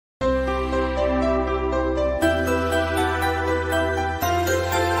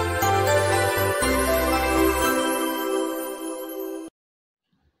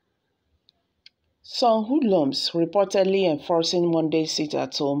Some hoodlums reportedly enforcing Monday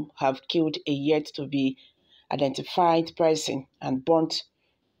sit-at-home have killed a yet-to-be-identified person and burnt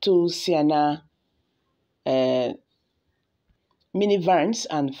two Sienna minivans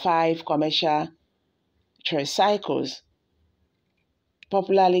and 5 commercial tricycles,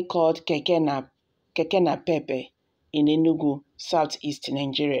 popularly called Keke Napepe, in Enugu, southeast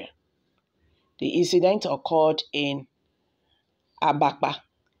Nigeria. The incident occurred in Abakpa,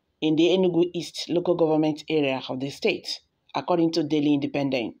 in the Enugu East local government area of the state, according to Daily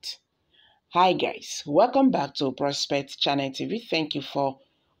Independent. Hi guys, welcome back to Prospect Channel TV. Thank you for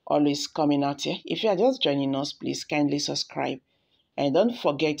always coming out here. If you are just joining us, please kindly subscribe and don't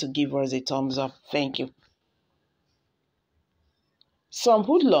forget to give us a thumbs up. Thank you. Some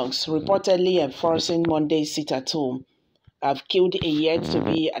hoodlums reportedly enforcing Monday sit-at-home have killed a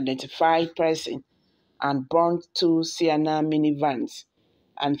yet-to-be-identified person and burned 2 Sienna minivans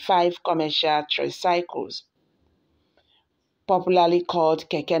and 5 commercial tricycles, popularly called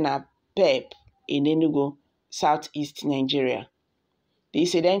Keke Napep, in Enugu, southeast Nigeria. The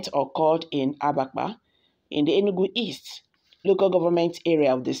incident occurred in Abakpa, in the Enugu East local government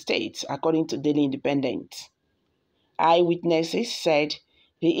area of the state, according to Daily Independent. Eyewitnesses said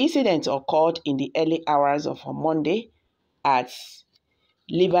the incident occurred in the early hours of Monday at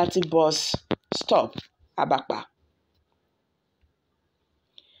Liberty Bus Stop, Abakpa.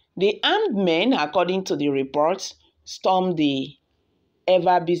 The armed men, according to the reports, stormed the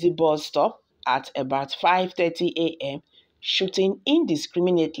ever-busy bus stop at about 5:30 a.m., shooting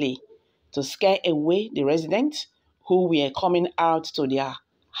indiscriminately to scare away the residents who were coming out to their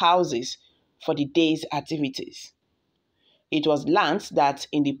houses for the day's activities. It was learned that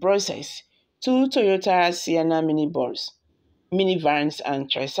in the process, 2 Toyota Sienna minivans and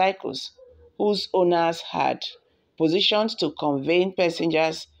tricycles, whose owners had positioned to convey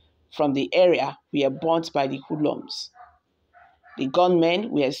passengers from the area, were burnt by the hoodlums. The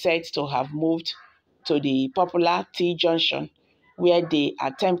gunmen were said to have moved to the popular T-junction, where they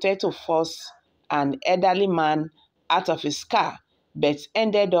attempted to force an elderly man out of his car, but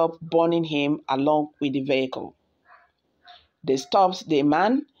ended up burning him along with the vehicle. They stopped the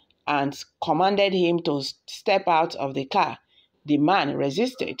man and commanded him to step out of the car. The man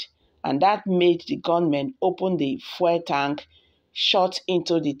resisted, and that made the gunmen open the fuel tank, shot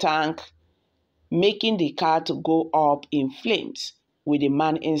into the tank, making the car to go up in flames with the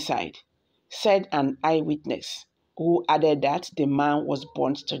man inside, said an eyewitness, who added that the man was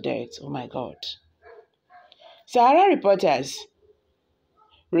burnt to death. Oh my God. Sahara reporters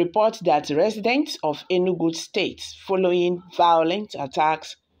report that residents of Enugu State, following violent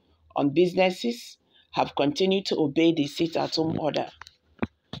attacks on businesses, have continued to obey the sit-at-home order.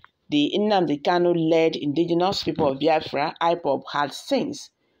 The Nnamdi Kanu-led indigenous people of Biafra, IPOB, had since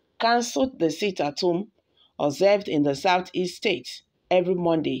cancelled the sit-at-home observed in the southeast states every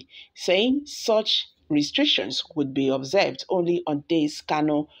Monday, saying such restrictions would be observed only on days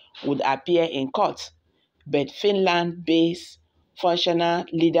Kanu would appear in court. But Finland-based functional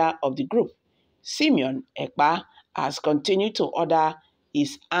leader of the group, Simeon Ekpa, has continued to order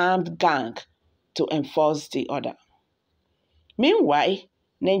his armed gang to enforce the order. Meanwhile,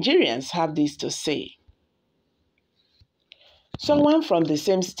 Nigerians have this to say. Someone from the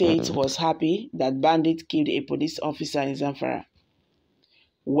same state was happy that bandits killed a police officer in Zamfara.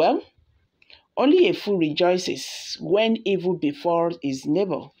 Well, only a fool rejoices when evil befalls his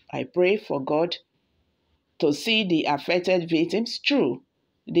neighbor. I pray for God to see the affected victims through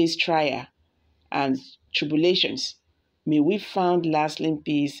this trial and tribulations. May we find lasting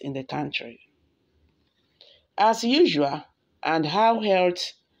peace in the country. As usual, and how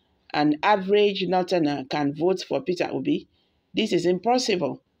health an average northerner can vote for Peter Obi, this is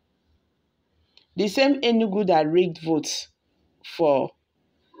impossible. The same Enugu that rigged votes for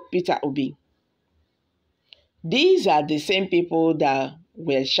Peter Obi. These are the same people that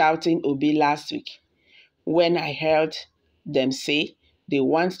were shouting Obi last week when I heard them say they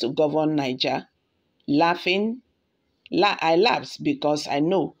want to govern Niger. I laughed because I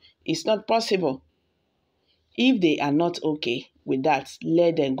know it's not possible. If they are not okay with that,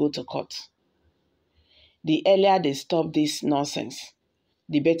 let them go to court. The earlier they stop this nonsense,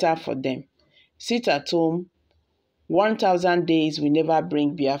 the better for them. Sit at home, 1,000 days will never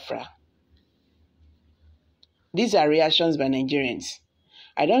bring Biafra. These are reactions by Nigerians.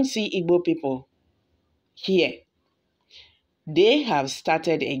 I don't see Igbo people here. They have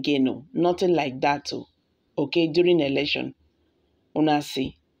started again, no, nothing like that too. Okay, during election. Una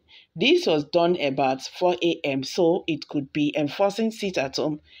see. This was done about 4 a.m. so it could be enforcing sit at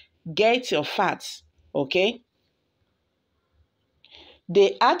home. Get your facts, okay?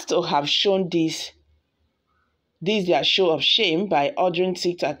 They had to have shown this this their show of shame by ordering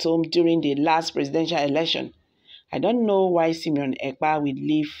sit-at-home during the last presidential election. I don't know why Simeon Ekpa will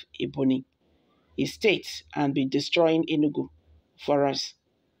leave Ebonyi, his state, and be destroying Enugu for us.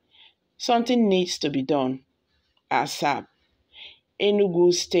 Something needs to be done ASAP.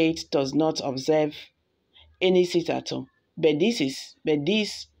 Enugu state does not observe any sit-at-home, but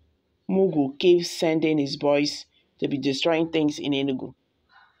this Mugu keeps sending his boys to be destroying things in Enugu.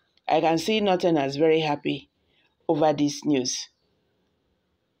 I can see nothing as very happy over this news.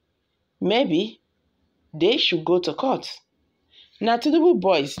 Maybe they should go to court. Now, Tinubu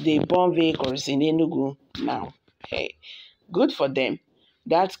boys, they burn vehicles in Enugu now. Hey, good for them.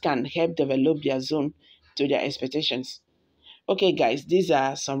 That can help develop their zone to their expectations. Okay, guys, these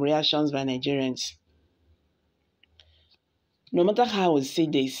are some reactions by Nigerians. No matter how we see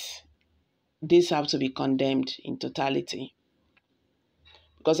this have to be condemned in totality.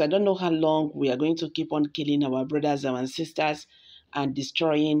 Because I don't know how long we are going to keep on killing our brothers and sisters and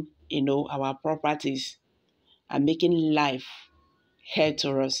destroying, our properties and making life hell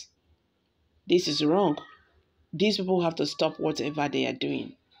to us. This is wrong. These people have to stop whatever they are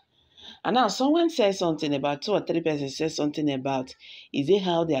doing. And now someone says something about, 2 or 3 persons says something about, is it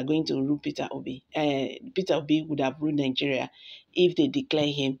how they are going to rule Peter Obi? Peter Obi would have ruled Nigeria if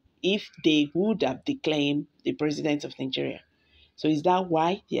they would have declared him the president of Nigeria. So is that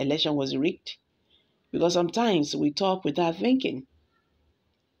why the election was rigged? Because sometimes we talk without thinking.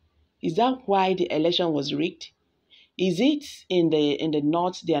 Is that why the election was rigged? Is it in the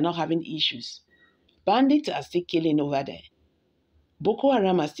north they are not having issues? Bandits are still killing over there. Boko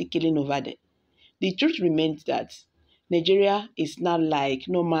Haram are still killing over there. The truth remains that Nigeria is not like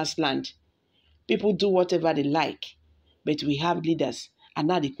no man's land. People do whatever they like, but we have leaders. And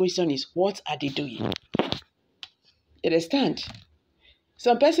now the question is, what are they doing? You understand?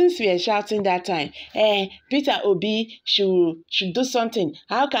 Some persons were shouting that time, Peter Obi should do something.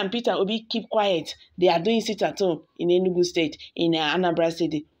 How can Peter Obi keep quiet? They are doing sit-at-home in Enugu State, in Anambra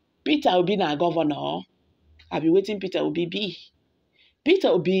State. Peter Obi na governor. I'll be waiting Peter Obi be. Peter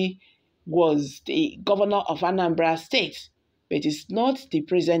Obi was the governor of Anambra State, but is not the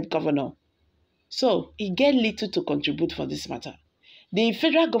present governor. So he get little to contribute for this matter. The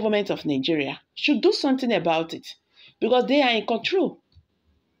federal government of Nigeria should do something about it because they are in control.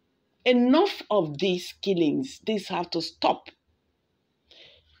 Enough of these killings. These have to stop.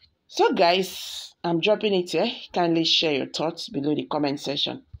 So guys, I'm dropping it here. Kindly share your thoughts below the comment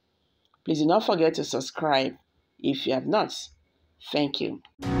section. Please do not forget to subscribe if you have not. Thank you.